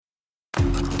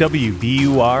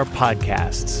WBUR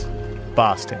Podcasts,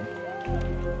 Boston.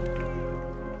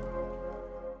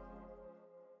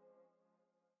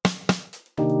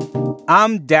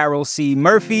 I'm Daryl C.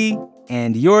 Murphy,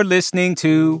 and you're listening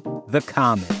to The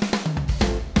Common.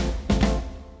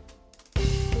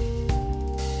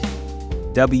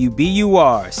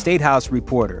 WBUR State House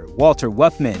reporter Walter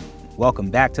Wuthmann,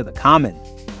 welcome back to The Common.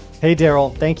 Hey,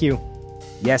 Daryl. Thank you.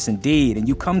 Yes, indeed. And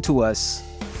you come to us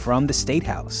from the State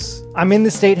House. I'm in the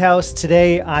State House.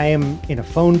 Today, I am in a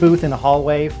phone booth in a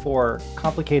hallway for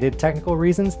complicated technical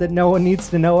reasons that no one needs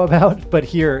to know about. But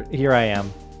here I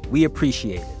am. We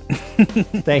appreciate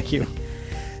it. Thank you.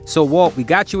 So, Walt, we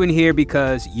got you in here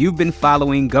because you've been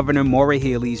following Governor Maura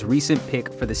Healey's recent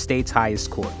pick for the state's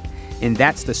highest court, and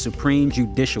that's the Supreme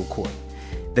Judicial Court.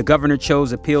 The governor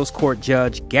chose appeals court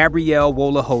judge Gabrielle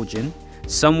Wolohojian,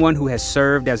 someone who has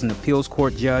served as an appeals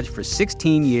court judge for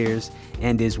 16 years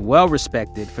and is well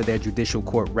respected for their judicial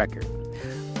court record.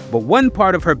 But one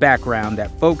part of her background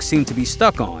that folks seem to be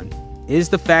stuck on is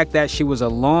the fact that she was a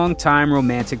longtime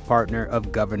romantic partner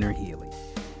of Governor Healey.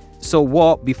 So,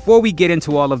 Walt, before we get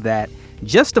into all of that,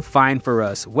 just define for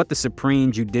us what the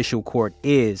Supreme Judicial Court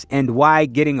is and why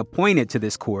getting appointed to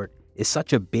this court is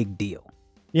such a big deal.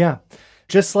 Yeah.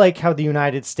 Just like how the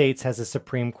United States has a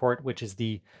Supreme Court, which is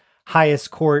the highest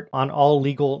court on all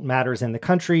legal matters in the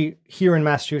country, here in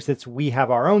Massachusetts, we have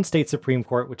our own state Supreme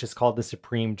Court, which is called the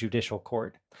Supreme Judicial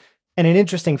Court. And an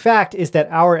interesting fact is that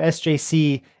our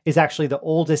SJC is actually the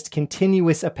oldest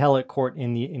continuous appellate court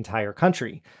in the entire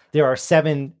country. There are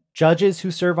 7 judges who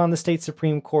serve on the state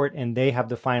Supreme Court, and they have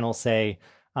the final say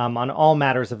on all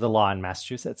matters of the law in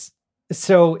Massachusetts.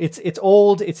 So it's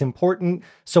old, it's important.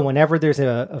 So whenever there's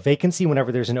a vacancy,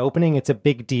 whenever there's an opening, it's a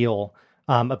big deal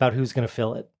about who's going to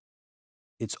fill it.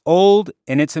 It's old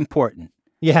and it's important.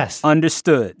 Yes.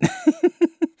 Understood.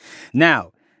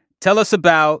 Now, tell us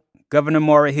about Governor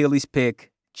Maura Healey's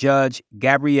pick, Judge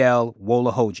Gabrielle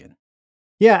Wolohojian.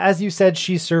 Yeah, as you said,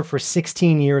 she served for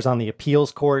 16 years on the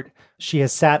appeals court. She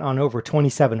has sat on over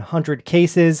 2,700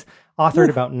 cases,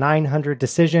 authored about 900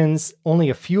 decisions.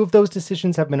 Only a few of those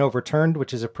decisions have been overturned,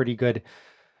 which is a pretty good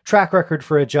track record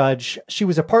for a judge. She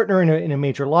was a partner in a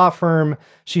major law firm.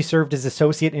 She served as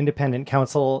associate independent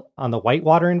counsel on the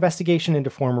Whitewater investigation into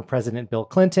former President Bill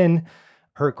Clinton.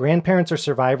 Her grandparents are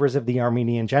survivors of the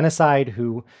Armenian genocide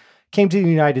who came to the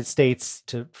United States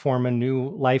to form a new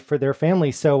life for their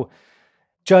family. So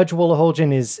Judge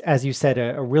Wolohojian is, as you said,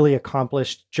 a really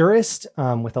accomplished jurist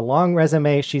with a long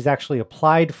resume. She's actually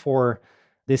applied for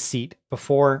this seat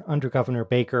before under Governor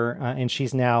Baker, and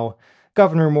she's now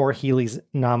Governor Maura Healey's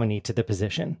nominee to the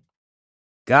position.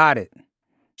 Got it.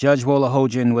 Judge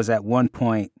Wolohojian was at one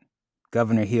point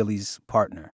Governor Healey's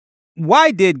partner.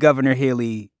 Why did Governor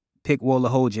Healey pick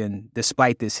Wolohojian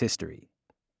despite this history?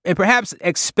 And perhaps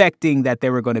expecting that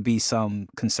there were going to be some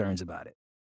concerns about it.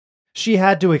 She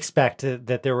had to expect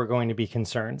that there were going to be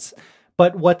concerns.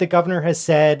 But what the governor has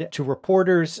said to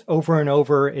reporters over and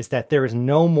over is that there is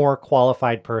no more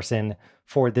qualified person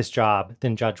for this job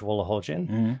than Judge Wolohojian.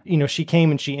 Mm-hmm. You know, she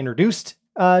came and she introduced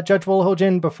Judge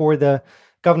Wolohojian before the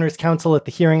governor's council at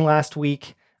the hearing last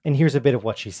week. And here's a bit of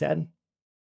what she said.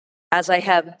 As I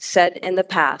have said in the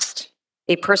past,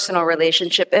 a personal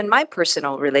relationship and my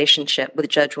personal relationship with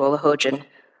Judge Wolohojian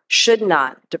should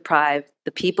not deprive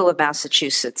the people of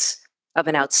Massachusetts of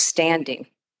an outstanding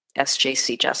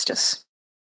SJC justice.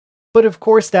 But of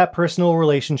course, that personal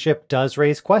relationship does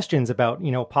raise questions about,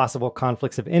 possible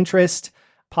conflicts of interest,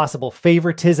 possible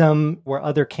favoritism, where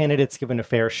other candidates given a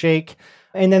fair shake.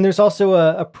 And then there's also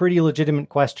a pretty legitimate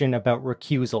question about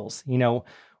recusals.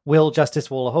 Will Justice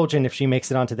Wolohojian, if she makes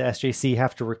it onto the SJC,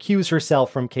 have to recuse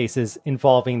herself from cases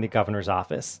involving the governor's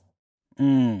office?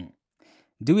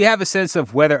 Do we have a sense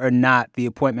of whether or not the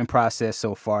appointment process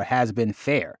so far has been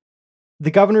fair? The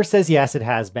governor says, yes, it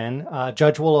has been.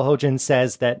 Judge Wolohojian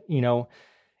says that,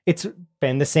 it's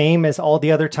been the same as all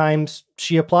the other times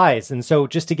she applies. And so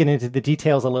just to get into the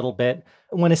details a little bit,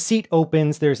 when a seat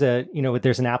opens, there's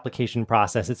an application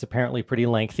process. It's apparently pretty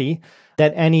lengthy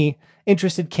that any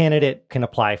interested candidate can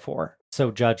apply for. So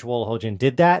Judge Wolohojian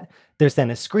did that. There's then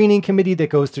a screening committee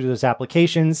that goes through those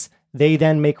applications. They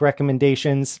then make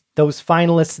recommendations. Those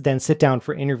finalists then sit down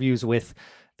for interviews with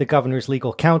the governor's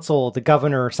legal counsel, the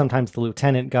governor, sometimes the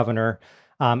lieutenant governor,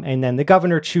 and then the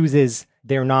governor chooses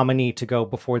their nominee to go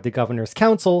before the governor's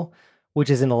council,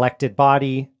 which is an elected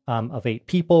body of 8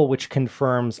 people, which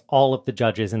confirms all of the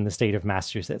judges in the state of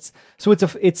Massachusetts. So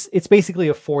it's basically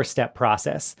a 4-step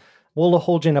process.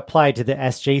 Wolohojian applied to the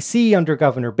SJC under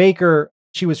Governor Baker.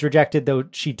 She was rejected, though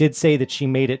she did say that she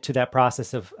made it to that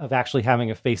process of actually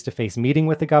having a face-to-face meeting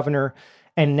with the governor.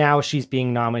 And now she's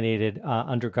being nominated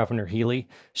under Governor Healey.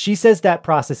 She says that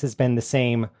process has been the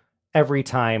same every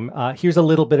time. Here's a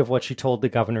little bit of what she told the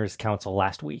Governor's Council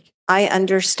last week. I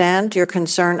understand your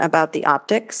concern about the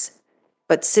optics,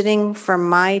 but sitting from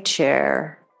my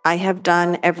chair, I have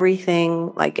done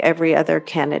everything like every other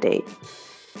candidate.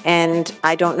 And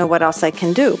I don't know what else I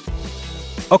can do.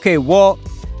 Okay, Walt,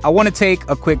 I want to take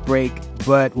a quick break,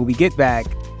 but when we get back,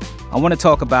 I want to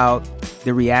talk about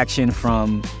the reaction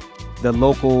from the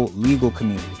local legal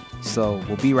community. So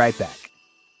we'll be right back.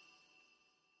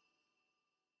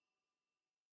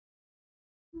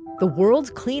 The world's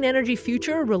clean energy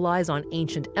future relies on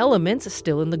ancient elements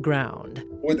still in the ground.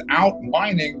 Without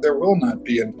mining, there will not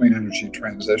be a clean energy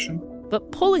transition.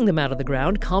 But pulling them out of the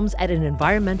ground comes at an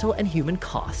environmental and human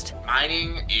cost.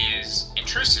 Mining is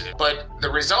intrusive, but the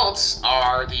results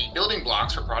are the building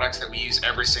blocks for products that we use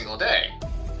every single day.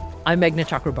 I'm Meghna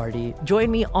Chakrabarty.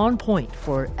 Join me on Point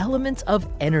for Elements of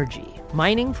Energy,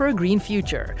 Mining for a Green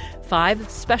Future. 5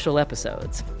 special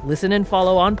episodes. Listen and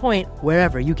follow On Point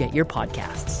wherever you get your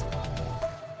podcasts.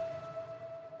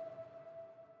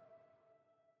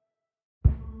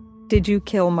 Did you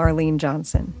kill Marlene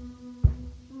Johnson?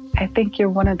 I think you're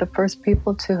one of the first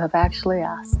people to have actually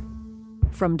asked.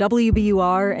 From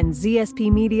WBUR and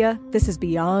ZSP Media, this is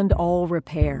Beyond All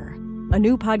Repair, a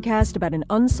new podcast about an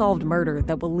unsolved murder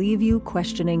that will leave you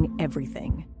questioning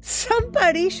everything.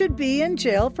 Somebody should be in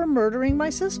jail for murdering my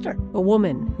sister. A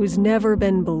woman who's never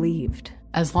been believed.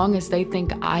 As long as they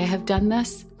think I have done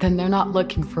this, then they're not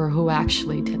looking for who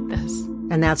actually did this.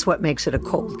 And that's what makes it a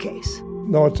cold case.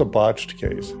 No, it's a botched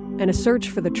case. And a search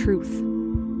for the truth,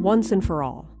 once and for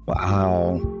all.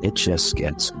 Wow, it just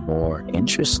gets more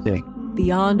interesting.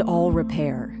 Beyond All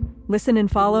Repair. Listen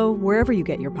and follow wherever you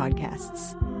get your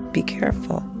podcasts. Be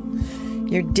careful.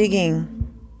 You're digging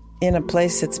in a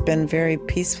place that's been very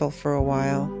peaceful for a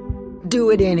while. Do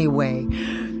it anyway.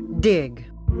 Dig.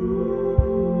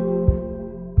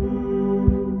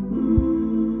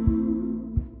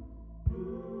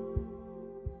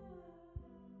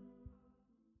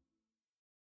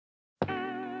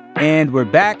 And we're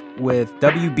back with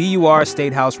WBUR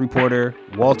State House reporter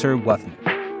Walter Wuthmann.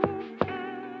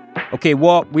 Okay,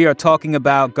 Walt, we are talking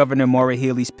about Governor Maura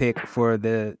Healey's pick for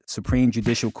the Supreme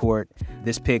Judicial Court,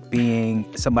 this pick being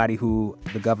somebody who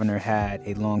the governor had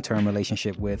a long-term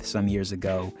relationship with some years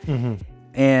ago. Mm-hmm.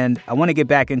 And I want to get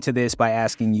back into this by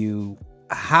asking you,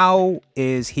 how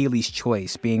is Healey's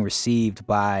choice being received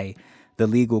by the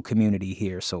legal community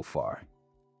here so far?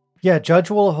 Yeah, Judge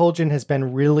Wolohojian has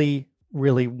been really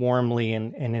warmly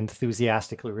and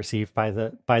enthusiastically received by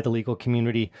the legal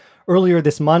community. Earlier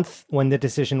this month, when the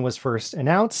decision was first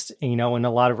announced, and a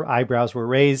lot of eyebrows were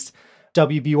raised,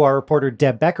 WBUR reporter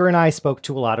Deb Becker and I spoke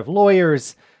to a lot of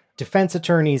lawyers, defense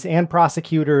attorneys, and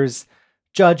prosecutors,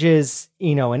 judges,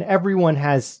 and everyone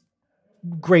has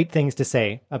great things to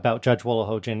say about Judge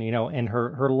Wolohojian, and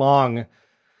her long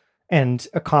and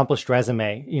accomplished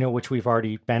resume, which we've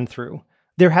already been through.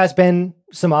 There has been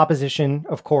some opposition,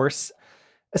 of course,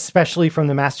 especially from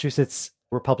the Massachusetts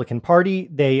Republican Party.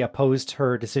 They opposed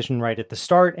her decision right at the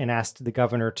start and asked the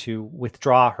governor to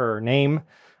withdraw her name.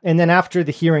 And then after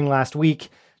the hearing last week,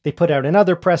 they put out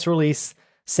another press release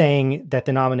saying that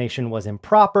the nomination was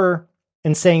improper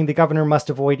and saying the governor must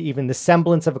avoid even the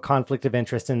semblance of a conflict of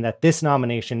interest and that this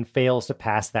nomination fails to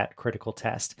pass that critical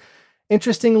test.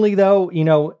 Interestingly, though,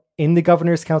 in the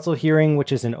Governor's Council hearing,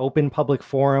 which is an open public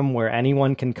forum where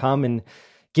anyone can come and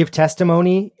give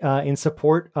testimony in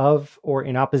support of or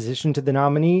in opposition to the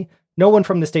nominee, no one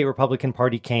from the state Republican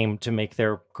Party came to make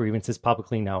their grievances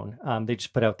publicly known. They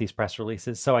just put out these press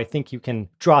releases. So I think you can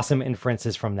draw some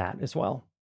inferences from that as well.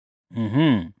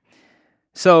 Mm-hmm.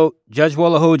 So Judge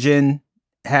Wolohojian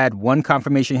had one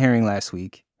confirmation hearing last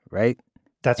week, right?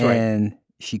 That's right. And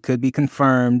she could be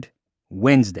confirmed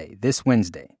this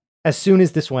Wednesday. As soon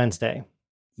as this Wednesday.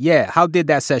 Yeah. How did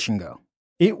that session go?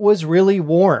 It was really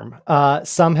warm.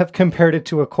 Some have compared it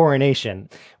to a coronation,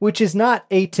 which is not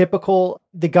atypical.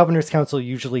 The Governor's Council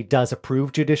usually does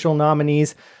approve judicial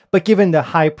nominees, but given the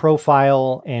high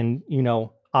profile and,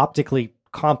 optically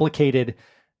complicated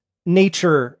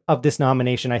nature of this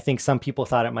nomination, I think some people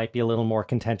thought it might be a little more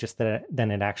contentious than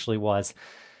it actually was.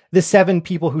 The 7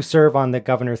 people who serve on the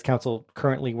Governor's Council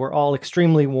currently were all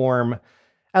extremely warm.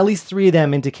 At least 3 of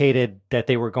them indicated that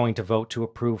they were going to vote to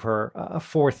approve her. A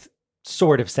 4th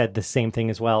sort of said the same thing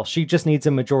as well. She just needs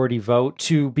a majority vote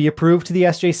to be approved to the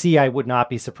SJC. I would not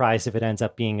be surprised if it ends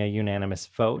up being a unanimous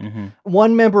vote. Mm-hmm.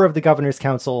 One member of the Governor's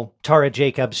Council, Tara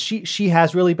Jacobs, she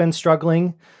has really been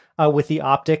struggling with the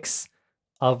optics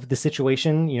of the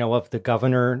situation, of the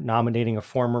governor nominating a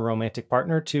former romantic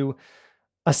partner to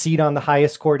a seat on the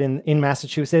highest court in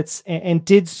Massachusetts and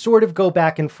did sort of go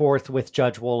back and forth with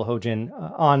Judge Wolohojian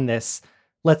on this.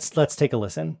 Let's take a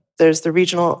listen. There's the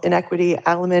regional inequity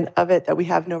element of it, that we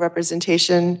have no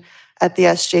representation at the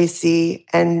SJC.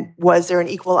 And was there an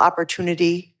equal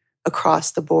opportunity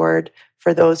across the board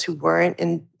for those who weren't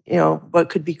in, what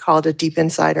could be called a deep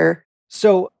insider?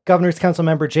 So Governor's Council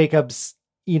member Jacobs,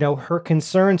 her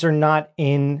concerns are not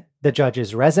in the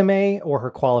judge's resume or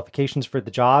her qualifications for the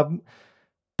job,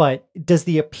 but does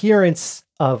the appearance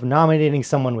of nominating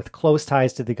someone with close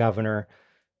ties to the governor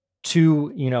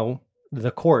to,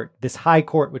 the court, this high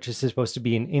court, which is supposed to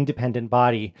be an independent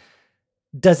body,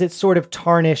 does it sort of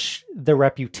tarnish the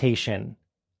reputation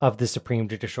of the Supreme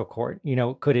Judicial Court?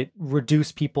 Could it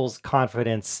reduce people's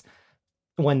confidence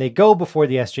when they go before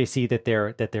the SJC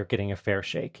that they're getting a fair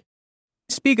shake?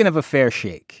 Speaking of a fair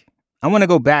shake, I want to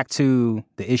go back to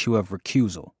the issue of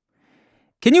recusal.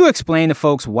 Can you explain to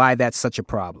folks why that's such a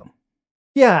problem?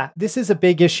 Yeah, this is a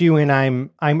big issue, and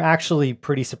I'm actually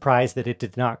pretty surprised that it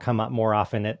did not come up more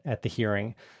often at the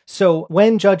hearing. So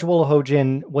when Judge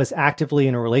Wolohojian was actively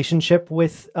in a relationship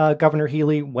with Governor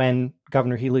Healey, when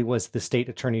Governor Healey was the state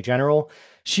attorney general,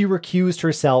 she recused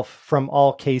herself from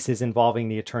all cases involving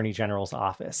the attorney general's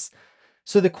office.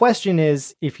 So the question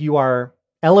is, if you are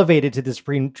elevated to the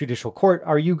Supreme Judicial Court,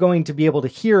 are you going to be able to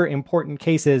hear important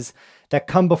cases that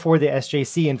come before the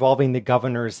SJC involving the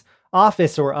governor's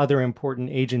office or other important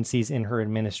agencies in her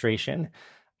administration?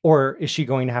 Or is she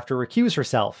going to have to recuse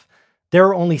herself? There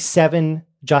are only 7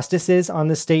 justices on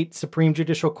the state Supreme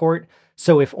Judicial Court.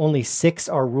 So if only 6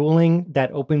 are ruling,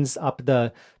 that opens up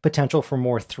the potential for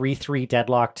more 3-3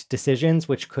 deadlocked decisions,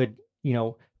 which could,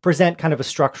 present kind of a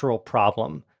structural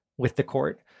problem with the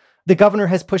court. The governor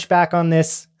has pushed back on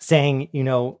this, saying,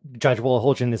 Judge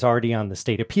Wolohojian is already on the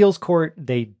state appeals court.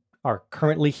 They are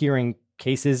currently hearing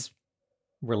cases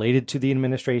related to the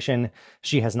administration.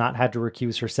 She has not had to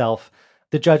recuse herself.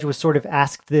 The judge was sort of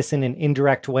asked this in an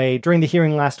indirect way during the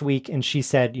hearing last week, and she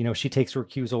said, she takes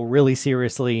recusal really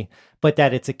seriously, but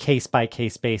that it's a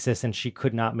case-by-case basis, and she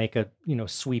could not make a,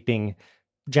 sweeping,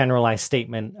 generalized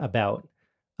statement about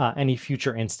any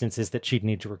future instances that she'd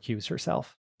need to recuse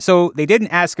herself. So they didn't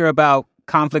ask her about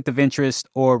conflict of interest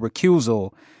or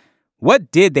recusal.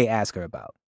 What did they ask her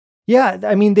about? Yeah,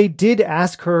 they did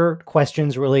ask her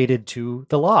questions related to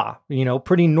the law,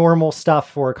 pretty normal stuff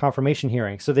for a confirmation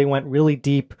hearing. So they went really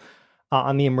deep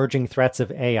on the emerging threats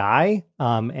of AI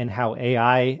and how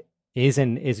AI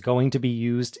is going to be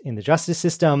used in the justice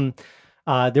system.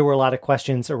 There were a lot of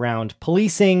questions around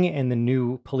policing and the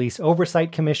new Police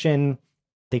Oversight Commission.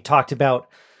 They talked about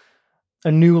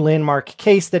a new landmark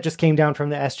case that just came down from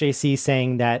the SJC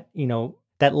saying that,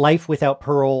 that life without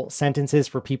parole sentences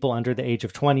for people under the age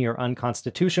of 20 are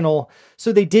unconstitutional.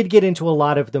 So they did get into a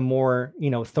lot of the more,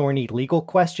 thorny legal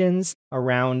questions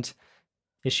around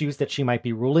issues that she might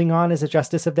be ruling on as a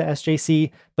justice of the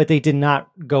SJC, but they did not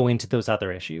go into those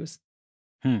other issues.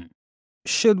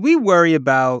 Should we worry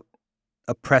about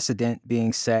a precedent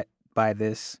being set by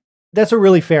this? That's a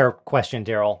really fair question,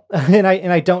 Daryl. and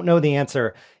I don't know the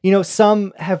answer.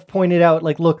 Some have pointed out,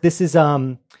 look, this is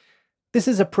a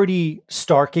pretty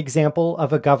stark example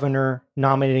of a governor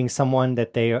nominating someone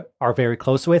that they are very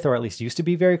close with, or at least used to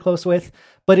be very close with.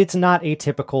 But it's not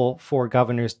atypical for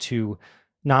governors to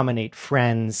nominate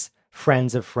friends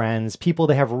of friends, people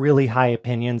they have really high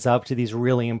opinions of to these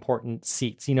really important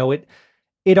seats.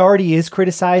 It already is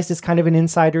criticized as kind of an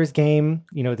insider's game.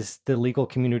 The legal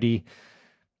community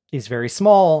is very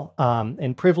small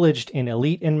and privileged and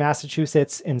elite in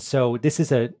Massachusetts. And so this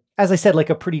is as I said,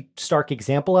 a pretty stark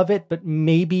example of it, but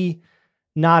maybe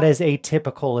not as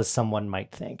atypical as someone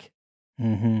might think.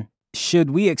 Mm-hmm.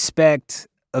 Should we expect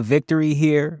a victory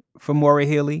here for Maura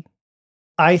Healey?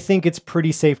 I think it's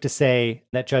pretty safe to say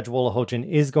that Judge Wolohojian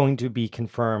is going to be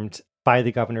confirmed by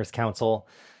the Governor's Council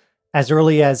as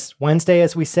early as Wednesday,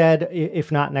 as we said,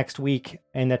 if not next week,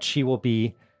 and that she will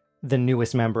be the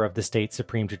newest member of the state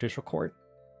Supreme Judicial Court.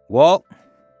 Walt,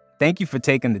 thank you for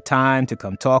taking the time to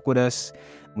come talk with us.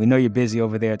 We know you're busy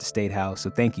over there at the State House, so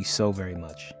thank you so very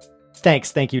much.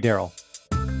 Thanks. Thank you, Daryl.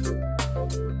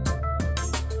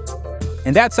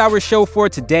 And that's our show for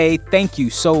today. Thank you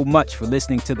so much for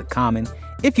listening to The Common.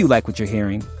 If you like what you're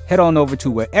hearing, head on over to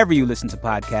wherever you listen to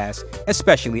podcasts,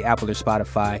 especially Apple or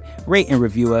Spotify. Rate and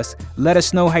review us. Let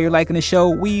us know how you're liking the show.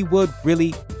 We would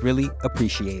really, really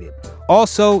appreciate it.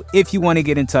 Also, if you want to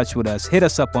get in touch with us, hit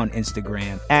us up on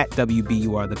Instagram at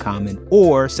WBUR The Common,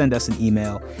 or send us an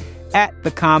email at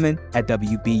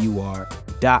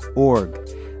thecommon@wbur.org.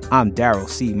 I'm Daryl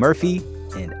C. Murphy,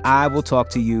 and I will talk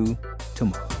to you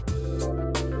tomorrow.